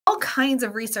all kinds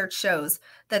of research shows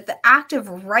that the act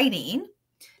of writing,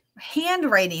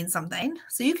 handwriting something,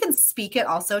 so you can speak it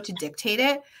also to dictate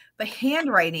it, but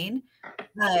handwriting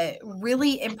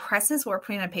really impresses what we're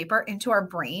putting on paper into our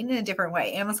brain in a different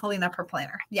way. Anna's holding up her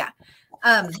planner. Yeah.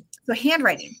 So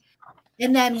handwriting.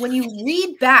 And then when you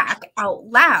read back out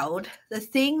loud, the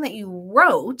thing that you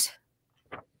wrote,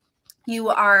 you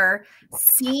are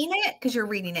seeing it because you're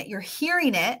reading it, you're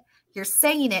hearing it, you're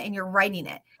saying it, and you're writing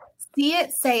it. See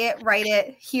it, say it, write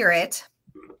it, hear it.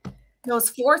 Those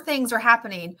 4 things are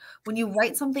happening when you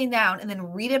write something down and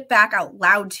then read it back out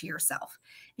loud to yourself.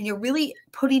 And you're really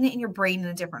putting it in your brain in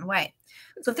a different way.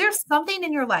 So if there's something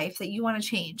in your life that you want to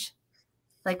change,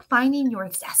 like finding your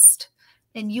zest,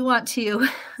 and you want to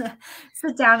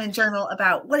sit down and journal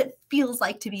about what it feels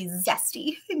like to be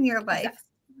zesty in your life,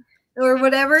 or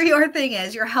whatever your thing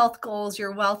is, your health goals,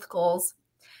 your wealth goals,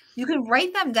 you can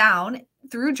write them down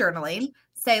through journaling.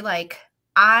 Say like,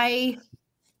 I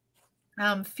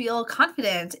feel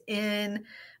confident in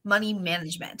money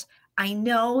management. I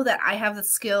know that I have the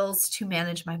skills to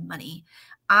manage my money.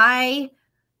 I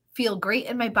feel great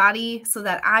in my body so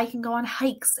that I can go on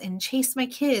hikes and chase my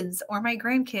kids or my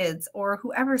grandkids or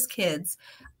whoever's kids.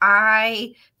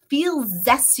 I feel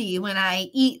zesty when I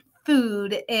eat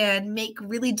food and make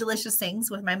really delicious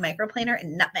things with my microplaner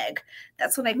and nutmeg.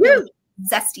 That's when I feel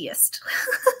zestiest.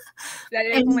 That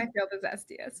is when I feel the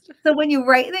zestiest. So when you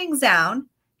write things down,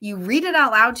 you read it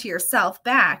out loud to yourself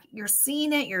back, you're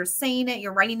seeing it, you're saying it,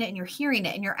 you're writing it, and you're hearing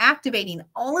it, and you're activating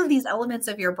all of these elements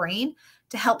of your brain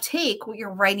to help take what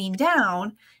you're writing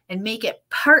down and make it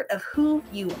part of who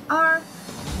you are.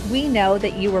 We know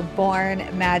that you were born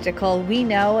magical. We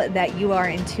know that you are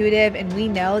intuitive, and we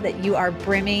know that you are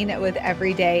brimming with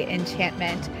everyday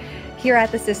enchantment. Here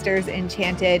at the Sisters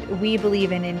Enchanted, we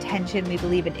believe in intention, we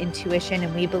believe in intuition,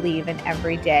 and we believe in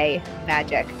everyday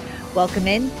magic. Welcome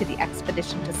in to the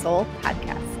Expedition to Soul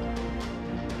podcast.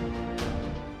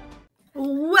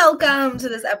 Welcome to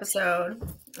this episode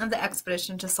of the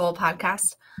Expedition to Soul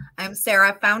podcast. I'm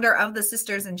Sarah, founder of the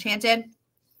Sisters Enchanted.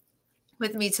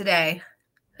 With me today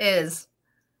is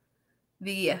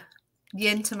the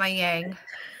yin to my yang,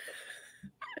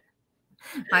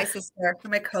 my sister,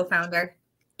 my co-founder,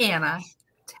 Anna.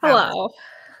 Hello,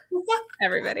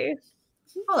 everybody.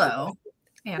 Hello,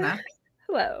 Anna.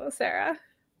 Hello, Sarah.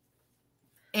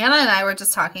 Anna and I were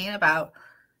just talking about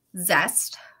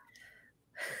zest,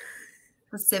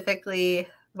 specifically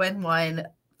when one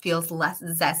feels less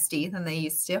zesty than they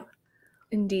used to.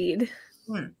 Indeed.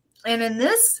 And in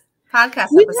this podcast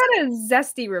We've episode, had a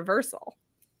zesty reversal.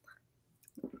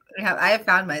 I have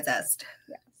found my zest.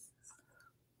 Yes.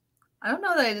 I don't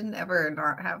know that I didn't ever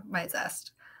not have my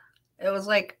zest. It was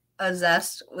like a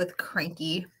zest with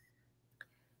cranky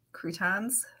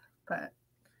croutons, but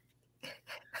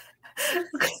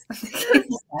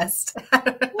zest. I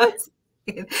don't know.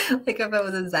 Like if it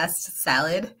was a zest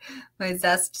salad, my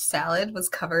zest salad was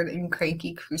covered in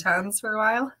cranky croutons for a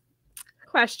while.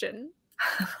 Question.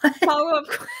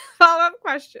 Follow-up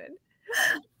question.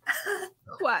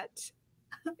 What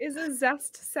is a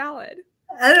zest salad?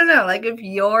 I don't know. Like if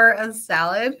you're a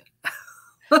salad,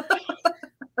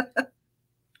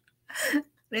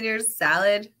 then your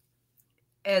salad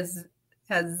has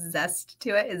zest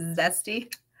to it, is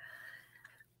zesty.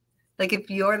 Like if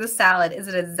you're the salad, is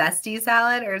it a zesty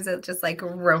salad or is it just like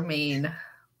romaine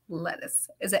lettuce?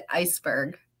 Is it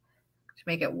iceberg to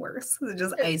make it worse? Is it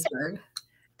just iceberg?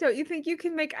 Don't you think you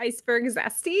can make iceberg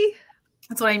zesty?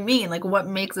 That's what I mean. Like what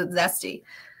makes it zesty?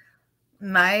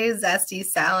 My zesty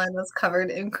salad was covered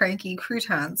in cranky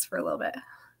croutons for a little bit.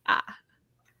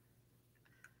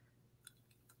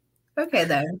 Okay,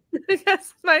 then. I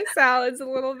guess my salad's a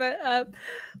little bit of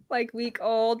like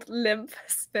week-old limp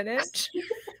spinach.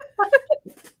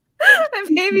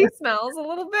 It maybe smells a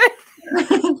little bit.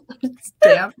 It's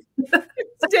damp.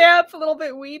 It's damp, a little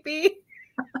bit weepy.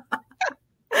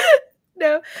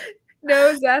 No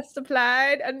zest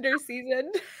applied,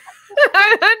 under-seasoned.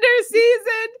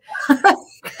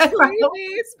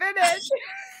 Weepy spinach.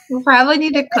 We'll probably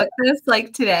need to cook this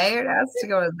like today or it has to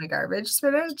go in the garbage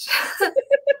spinach.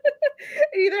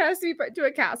 It either has to be put to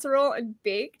a casserole and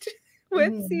baked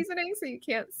with seasoning so you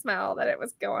can't smell that it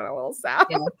was going a little sour.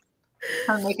 Yeah.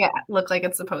 I'll make it look like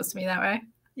it's supposed to be that way.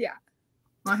 Yeah.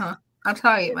 That's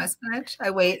how I eat my spinach.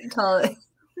 I wait until it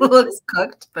looks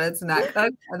cooked, but it's not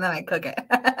cooked, and then I cook it.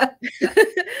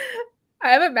 I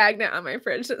have a magnet on my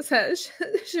fridge that says,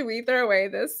 should we throw away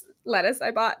this lettuce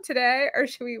I bought today, or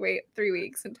should we wait 3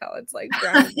 weeks until it's like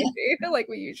brown and juicy, like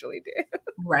we usually do?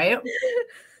 Right?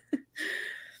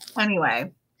 Anyway,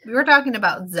 we were talking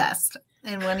about zest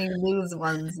and when you lose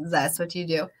one's zest, what you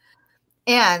do.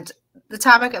 And the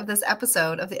topic of this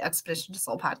episode of the Expedition to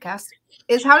Soul podcast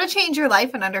is how to change your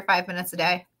life in under 5 minutes a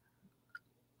day.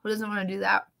 Who doesn't want to do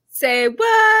that? Say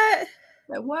what?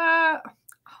 Like, what,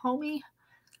 homie?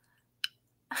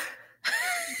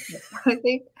 I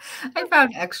think I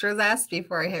found extra zest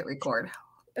before I hit record.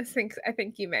 I think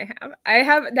you may have.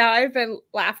 I've been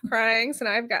laugh crying, so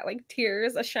now I've got like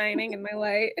tears shining in my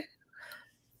light.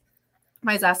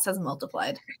 My zest has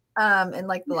multiplied in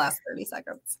like the last 30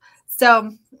 seconds.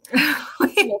 So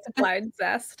Multiplied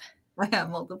zest. Yeah,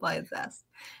 multiplied zest.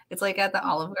 It's like at the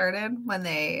Olive Garden when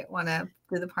they want to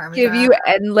do the Parmesan. Give you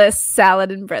endless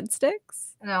salad and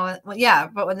breadsticks. No, well, yeah,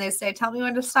 but when they say, tell me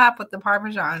when to stop with the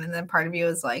Parmesan, and then part of you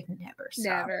is like, never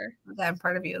stop. Never. Then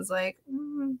part of you is like,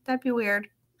 that'd be weird.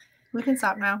 We can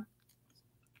stop now.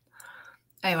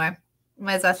 Anyway,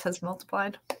 my zest has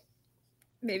multiplied.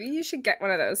 Maybe you should get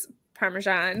one of those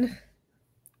Parmesan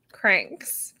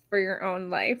cranks for your own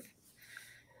life.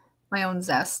 My own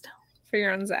zest. For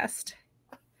your own zest.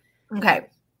 Okay.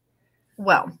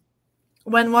 Well,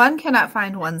 when one cannot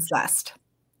find one's zest,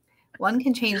 one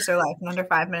can change their life in under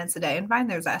 5 minutes a day and find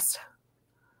their zest.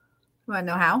 You want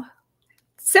to know how?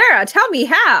 Sarah, tell me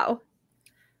how.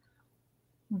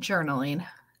 Journaling.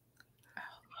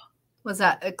 Was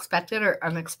that expected or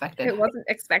unexpected? It wasn't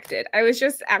expected. I was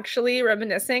just actually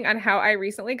reminiscing on how I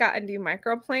recently got into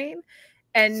microplane,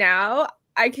 and now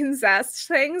I can zest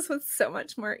things with so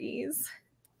much more ease.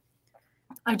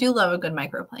 I do love a good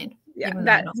microplane. Yeah,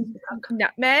 that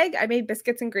nutmeg. I made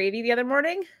biscuits and gravy the other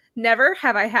morning. Never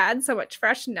have I had so much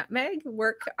fresh nutmeg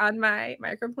work on my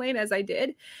microplane as I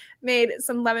did. Made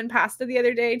some lemon pasta the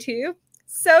other day too.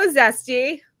 So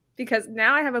zesty because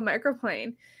now I have a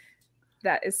microplane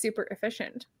that is super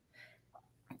efficient.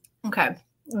 Okay.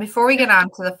 Before we get on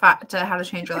to to how to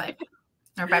change your life,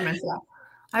 or 5 minutes ago,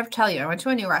 I have to tell you, I went to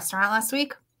a new restaurant last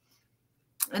week,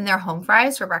 and their home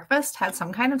fries for breakfast had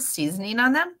some kind of seasoning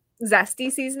on them.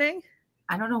 Zesty seasoning?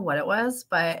 I don't know what it was,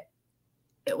 but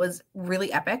it was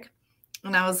really epic.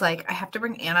 And I was like, I have to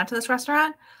bring Anna to this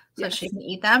restaurant so she can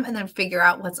eat them and then figure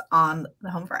out what's on the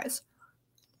home fries.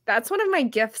 That's one of my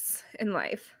gifts in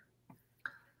life.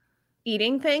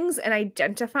 Eating things and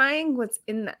identifying what's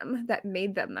in them that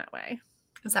made them that way.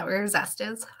 Is that where your zest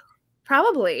is?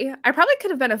 Probably. I probably could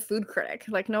have been a food critic,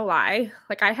 like no lie.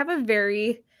 Like I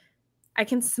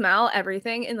can smell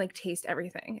everything and like taste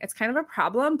everything. It's kind of a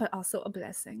problem, but also a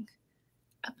blessing.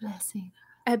 A blessing.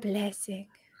 A blessing.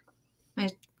 My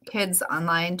kid's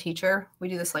online teacher, we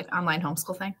do this like online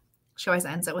homeschool thing. She always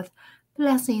ends it with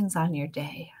blessings on your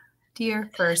day.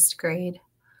 Dear first grade.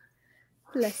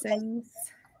 Blessings.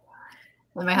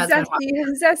 And my husband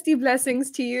zesty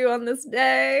blessings to you on this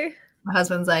day. My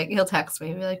husband's like, he'll text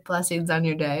me, be like, blessings on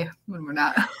your day when we're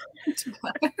not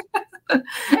together.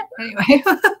 Anyway.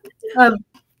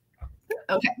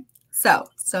 Okay. So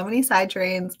many side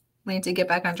trains. We need to get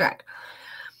back on track.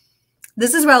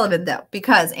 This is relevant though,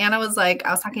 because Anna was like,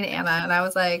 I was talking to Anna and I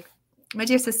was like, my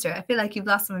dear sister, I feel like you've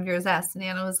lost some of your zest. And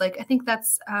Anna was like, I think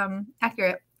that's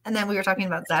accurate. And then we were talking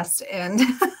about zest and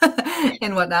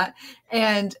and whatnot.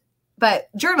 But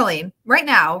journaling right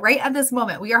now, right at this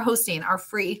moment, we are hosting our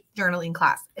free journaling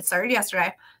class. It started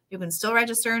yesterday. You can still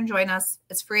register and join us.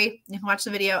 It's free. You can watch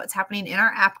the video. It's happening in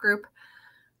our app group.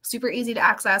 Super easy to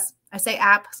access. I say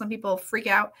app. Some people freak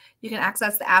out. You can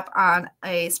access the app on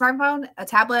a smartphone, a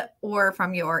tablet, or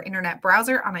from your internet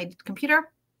browser on a computer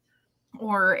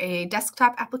or a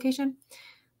desktop application.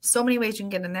 So many ways you can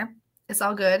get in there. It's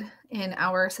all good in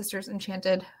our Sisters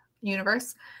Enchanted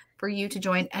universe for you to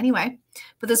join anyway.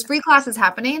 But this free class is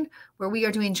happening where we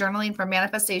are doing journaling for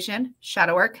manifestation,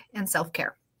 shadow work, and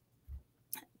self-care.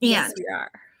 Yes, we are.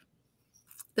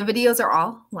 The videos are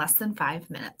all less than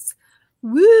 5 minutes.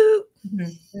 Woo!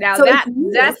 Mm-hmm. Now so that's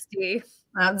zesty.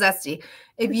 Zesty.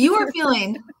 If you are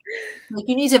feeling like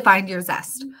you need to find your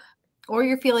zest, or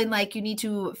you're feeling like you need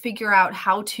to figure out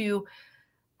how to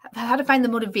find the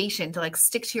motivation to like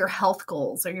stick to your health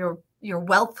goals or your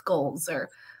wealth goals or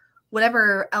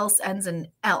whatever else ends in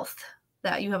elf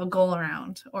that you have a goal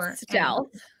around, or stealth,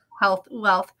 health,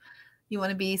 wealth, you want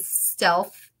to be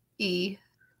stealthy,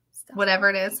 whatever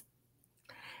it is,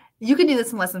 you can do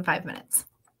this in less than 5 minutes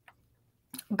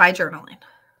by journaling.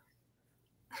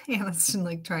 Yeah, that's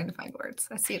like trying to find words.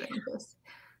 I see it in this.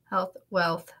 Health,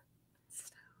 wealth,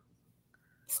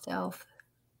 stealth.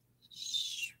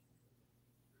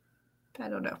 I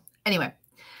don't know. Anyway,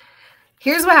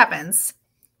 here's what happens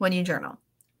when you journal.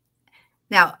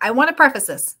 Now, I want to preface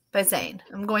this by saying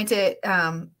I'm going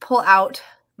to pull out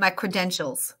my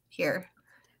credentials here.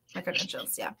 My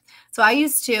credentials, yeah. So I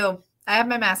have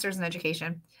my master's in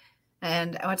education,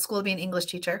 and I went to school to be an English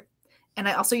teacher. And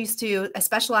I also I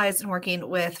specialized in working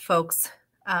with folks.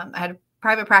 I had a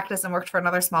private practice and worked for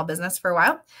another small business for a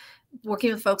while,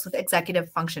 working with folks with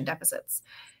executive function deficits.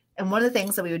 And one of the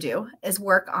things that we would do is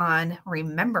work on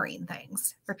remembering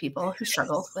things for people who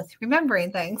struggle with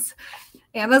remembering things.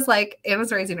 Anna's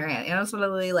raising her hand. Anna's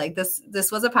literally like,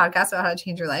 this was a podcast about how to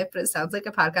change your life, but it sounds like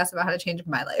a podcast about how to change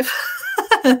my life.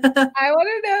 I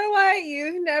want to know why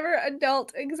you've never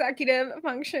adult executive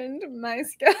functioned my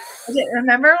skills.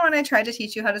 Remember when I tried to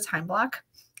teach you how to time block?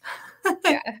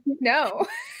 Yeah, no.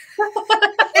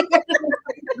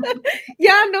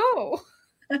 Yeah, no.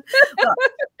 Well,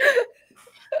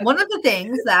 one of the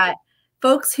things that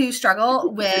folks who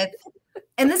struggle with,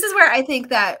 and this is where I think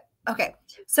that, okay,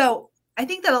 so I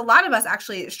think that a lot of us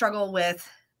actually struggle with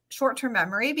short-term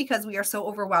memory because we are so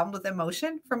overwhelmed with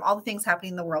emotion from all the things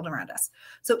happening in the world around us.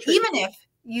 So even if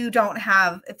you don't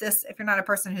have, if you're not a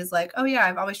person who's like, oh yeah,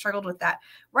 I've always struggled with that.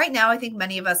 Right now, I think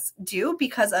many of us do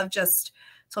because of just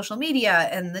social media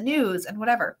and the news and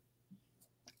whatever.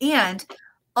 And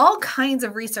all kinds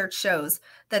of research shows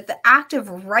that the act of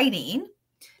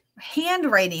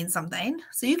handwriting something,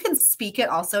 so you can speak it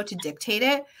also to dictate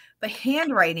it, but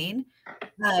handwriting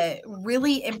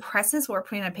really impresses what we're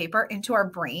putting on paper into our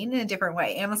brain in a different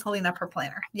way. Anna's holding up her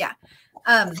planner. Yeah.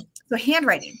 So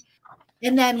handwriting.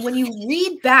 And then when you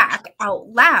read back out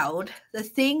loud the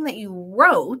thing that you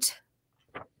wrote,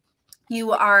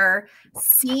 you are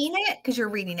seeing it because you're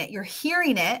reading it, you're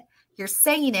hearing it, you're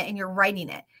saying it, and you're writing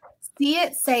it. See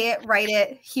it, say it, write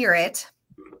it, hear it.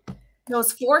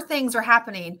 Those 4 things are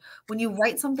happening when you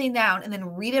write something down and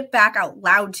then read it back out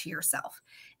loud to yourself.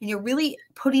 And you're really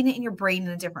putting it in your brain in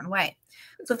a different way.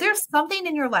 So if there's something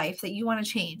in your life that you want to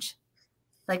change,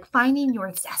 like finding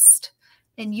your zest,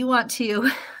 and you want to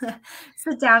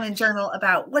sit down and journal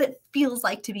about what it feels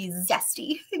like to be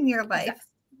zesty in your life,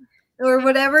 or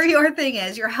whatever your thing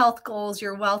is, your health goals,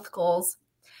 your wealth goals,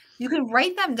 you can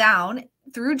write them down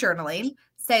through journaling.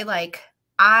 Say like,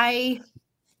 I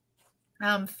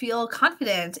feel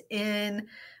confident in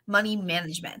money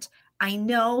management. I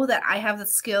know that I have the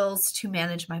skills to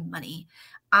manage my money.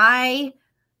 I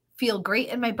feel great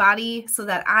in my body so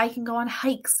that I can go on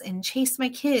hikes and chase my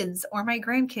kids or my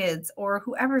grandkids or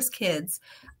whoever's kids.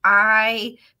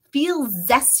 I feel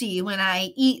zesty when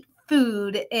I eat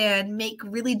food and make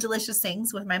really delicious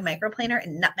things with my microplaner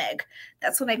and nutmeg.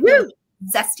 That's when I feel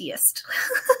zestiest.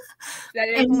 That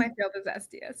is when I feel the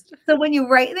zestiest. So when you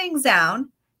write things down,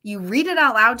 you read it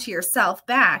out loud to yourself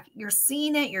back, you're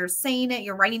seeing it, you're saying it,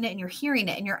 you're writing it, and you're hearing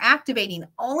it, and you're activating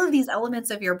all of these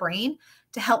elements of your brain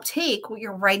to help take what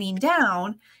you're writing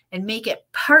down and make it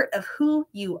part of who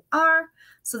you are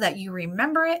so that you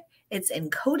remember it. It's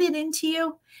encoded into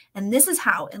you. And this is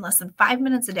how, in less than 5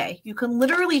 minutes a day, you can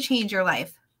literally change your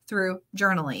life through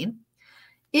journaling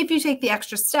if you take the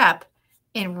extra step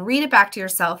and read it back to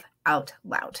yourself out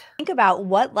loud. Think about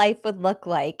what life would look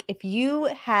like if you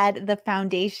had the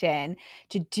foundation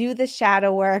to do the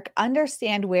shadow work,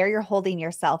 understand where you're holding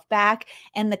yourself back,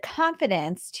 and the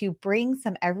confidence to bring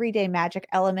some everyday magic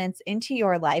elements into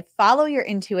your life, follow your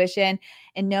intuition,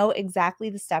 and know exactly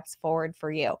the steps forward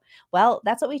for you. Well,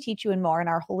 that's what we teach you and more in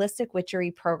our Holistic Witchery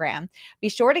program. Be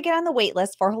sure to get on the wait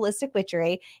list for Holistic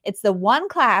Witchery. It's the one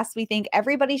class we think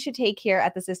everybody should take here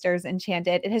at the Sisters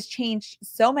Enchanted. It has changed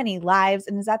so many lives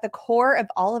and is at the core of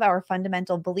all of our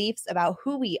fundamental beliefs about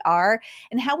who we are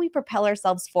and how we propel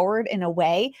ourselves forward in a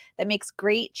way that makes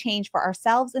great change for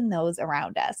ourselves and those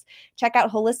around us. Check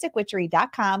out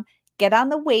holisticwitchery.com, get on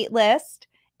the wait list,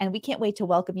 and we can't wait to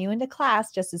welcome you into class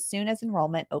just as soon as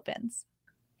enrollment opens.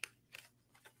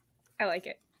 I like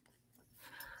it.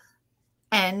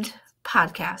 End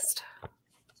podcast.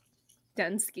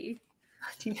 Dunsky.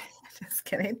 Just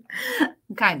kidding.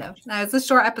 Kind of. Now, it's a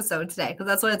short episode today because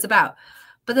that's what it's about.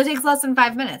 But that takes less than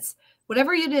 5 minutes.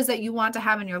 Whatever it is that you want to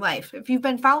have in your life. If you've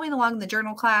been following along the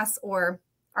journal class or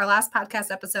our last podcast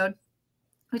episode,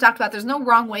 we talked about there's no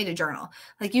wrong way to journal.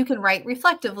 Like you can write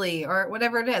reflectively or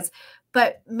whatever it is,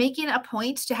 but making a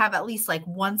point to have at least like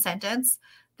one sentence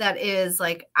that is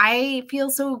like, I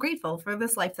feel so grateful for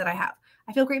this life that I have.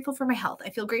 I feel grateful for my health. I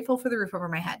feel grateful for the roof over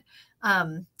my head.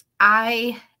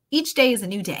 Each day is a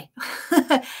new day.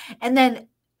 And then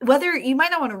whether you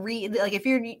might not want to read, like if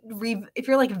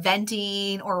you're like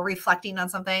venting or reflecting on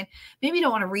something, maybe you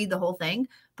don't want to read the whole thing,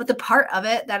 but the part of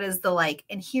it that is the like,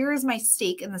 and here's my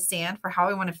stake in the sand for how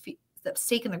I want to feel, the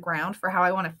stake in the ground for how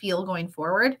I want to feel going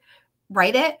forward,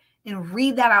 write it and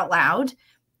read that out loud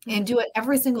and do it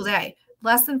every single day.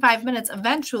 Less than 5 minutes,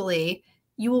 eventually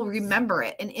you will remember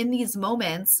it. And in these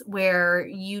moments where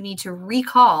you need to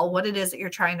recall what it is that you're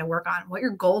trying to work on, what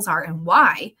your goals are and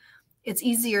why, it's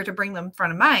easier to bring them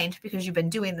front of mind because you've been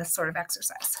doing this sort of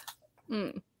exercise.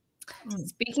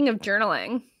 Speaking of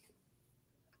journaling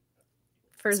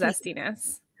for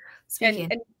zestiness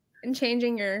and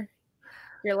changing your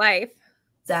life.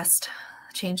 Zest.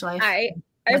 Change life. I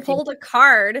pulled a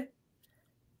card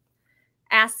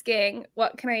asking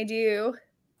what can I do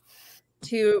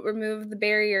to remove the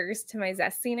barriers to my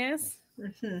zestiness.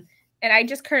 Mm-hmm. And I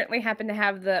just currently happen to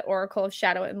have the Oracle of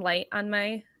Shadow and Light on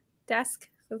my desk.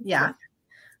 So yeah.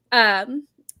 And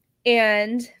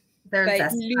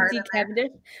there's Lucy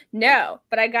Cavendish. No,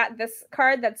 but I got this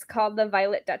card that's called the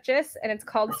Violet Duchess, and it's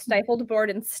called Stifled, Bored,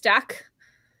 and Stuck.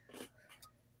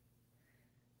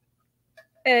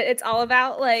 It's all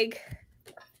about like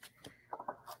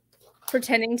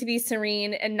pretending to be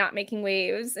serene and not making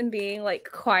waves and being like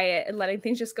quiet and letting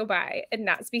things just go by and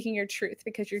not speaking your truth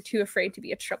because you're too afraid to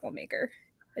be a troublemaker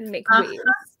and make waves.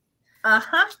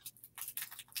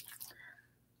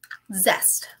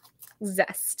 Zest.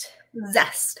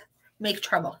 Make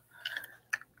trouble.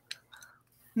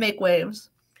 Make waves.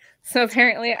 So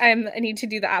apparently I need to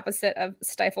do the opposite of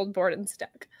stifled, bored, and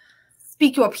stuck.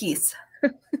 Speak your piece.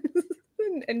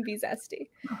 And be zesty.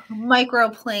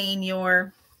 Microplane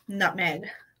your nutmeg.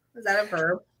 Is that a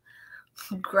verb?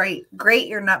 Grate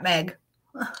your nutmeg.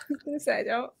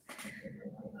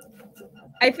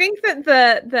 I think that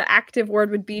the active word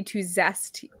would be to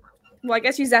zest. Well, I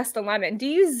guess you zest a lemon. Do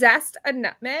you zest a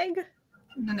nutmeg?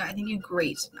 No, I think you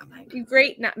grate nutmeg. You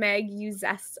grate nutmeg, you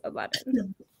zest a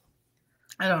lemon.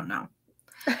 I don't know.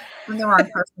 I'm the wrong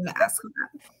person to ask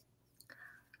that.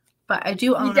 But I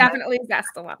do own You definitely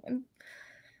zest a lemon.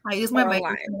 I use my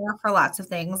microplaner for lots of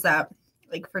things that,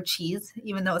 like for cheese,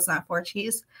 even though it's not for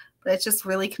cheese, but it's just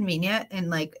really convenient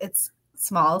and like it's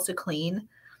small to clean.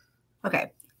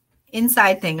 Okay.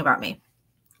 Inside thing about me.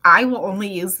 I will only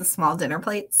use the small dinner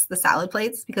plates, the salad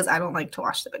plates, because I don't like to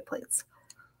wash the big plates.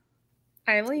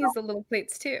 I only use the little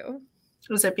plates too.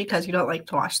 Was it because you don't like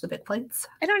to wash the big plates?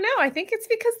 I don't know. I think it's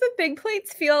because the big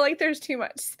plates feel like there's too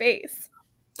much space.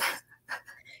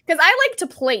 Because I like to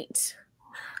plate.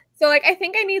 So like I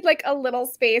think I need like a little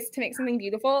space to make something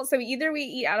beautiful. So either we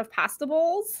eat out of pasta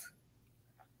bowls,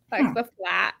 like the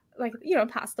flat, like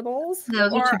pasta bowls,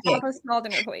 or off a small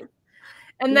dinner plate.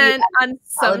 And then on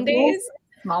some days,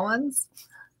 small ones,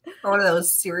 or one of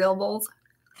those cereal bowls.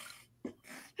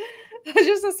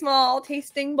 Just a small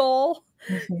tasting bowl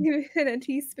and a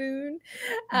teaspoon.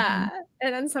 And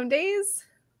on some days,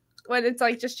 when it's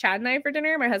like just Chad and I for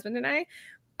dinner, my husband and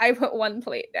I put one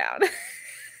plate down.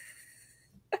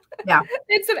 Yeah.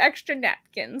 And some extra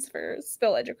napkins for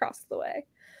spillage across the way.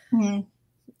 Mm-hmm.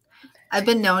 I've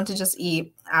been known to just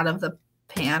eat out of the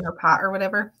pan or pot or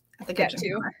whatever at the kitchen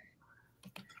counter.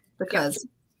 Because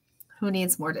who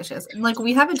needs more dishes? And like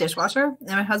we have a dishwasher and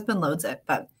my husband loads it,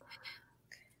 but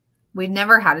we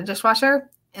never had a dishwasher.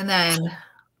 And then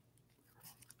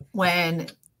when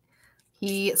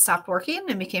he stopped working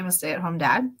and became a stay-at-home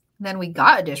dad, then we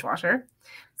got a dishwasher.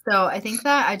 So I think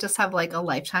that I just have like a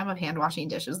lifetime of hand washing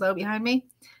dishes though behind me.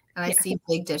 And I see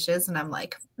big dishes and I'm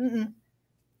like,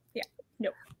 Yeah,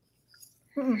 nope.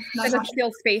 It doesn't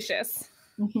feel spacious.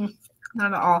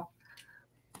 Not at all.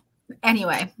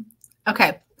 Anyway,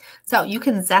 okay. So you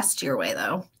can zest your way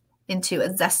though into a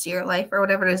zestier life or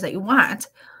whatever it is that you want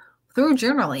through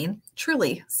journaling.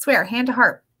 Truly, swear, hand to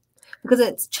heart, because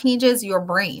it changes your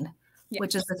brain,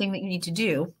 which is the thing that you need to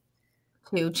do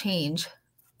to change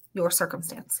your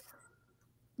circumstance.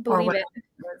 Believe it.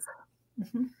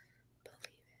 Believe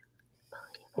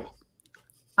it.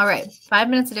 All right. 5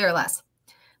 minutes a day or less.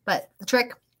 But the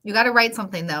trick, you got to write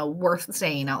something though worth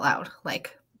saying out loud.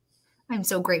 Like, I'm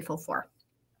so grateful for.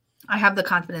 I have the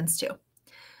confidence too.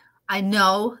 I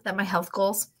know that my health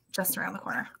goals just around the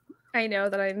corner. I know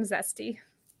that I'm zesty.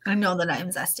 I know that I am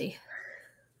zesty.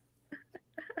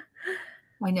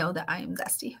 I know that I am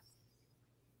zesty.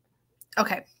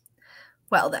 Okay.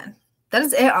 Well then, that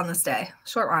is it on this day.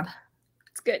 Short one.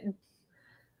 It's good.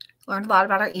 Learned a lot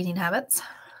about our eating habits.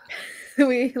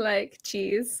 We like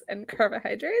cheese and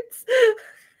carbohydrates.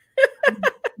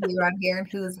 You around here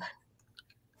who's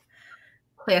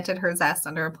planted her zest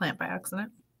under a plant by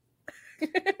accident.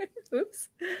 Oops.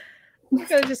 I'm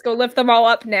gonna just go lift them all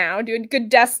up now. Do a good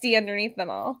dusty underneath them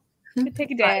all. Could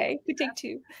take a day. Could take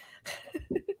 2.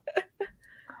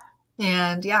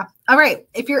 And yeah. All right.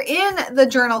 If you're in the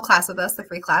journal class with us, the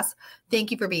free class,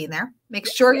 thank you for being there. Make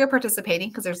sure you're participating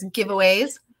because there's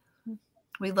giveaways.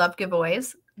 We love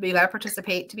giveaways, but you got to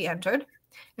participate to be entered.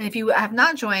 And if you have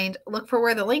not joined, look for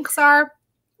where the links are.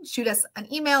 Shoot us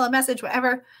an email, a message,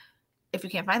 whatever. If you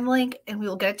can't find the link, and we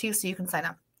will get it to you so you can sign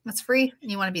up. It's free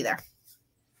and you want to be there.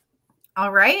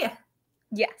 All right.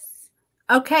 Yes.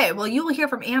 Okay, well, you will hear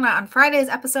from Anna on Friday's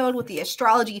episode with the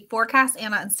astrology forecast.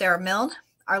 Anna and Sarah Milne,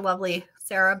 our lovely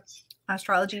Sarah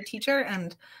astrology teacher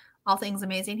and all things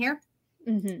amazing here.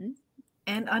 Mm-hmm.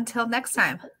 And until next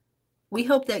time, we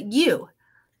hope that you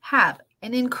have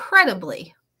an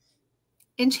incredibly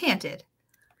enchanted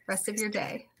rest of your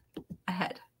day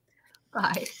ahead.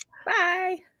 Bye.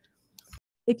 Bye.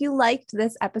 If you liked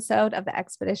this episode of the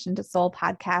Expedition to Soul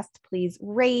podcast, please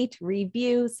rate,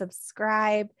 review,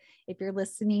 subscribe. If you're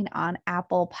listening on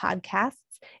Apple Podcasts,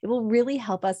 it will really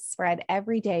help us spread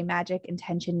everyday magic,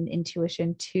 intention, and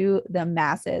intuition to the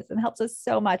masses and helps us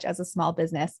so much as a small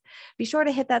business. Be sure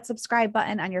to hit that subscribe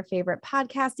button on your favorite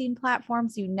podcasting platform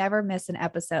so you never miss an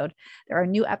episode. There are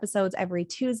new episodes every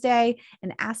Tuesday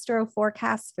and astro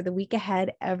forecasts for the week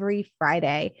ahead every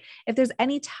Friday. If there's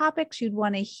any topics you'd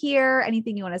want to hear,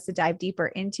 anything you want us to dive deeper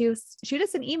into, shoot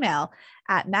us an email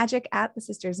at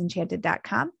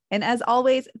magic@thesistersenchanted.com. And as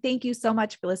always, thank you so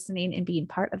much for listening and being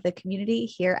part of the community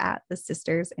here at the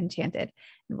Sisters Enchanted.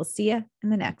 And we'll see you in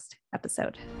the next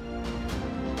episode.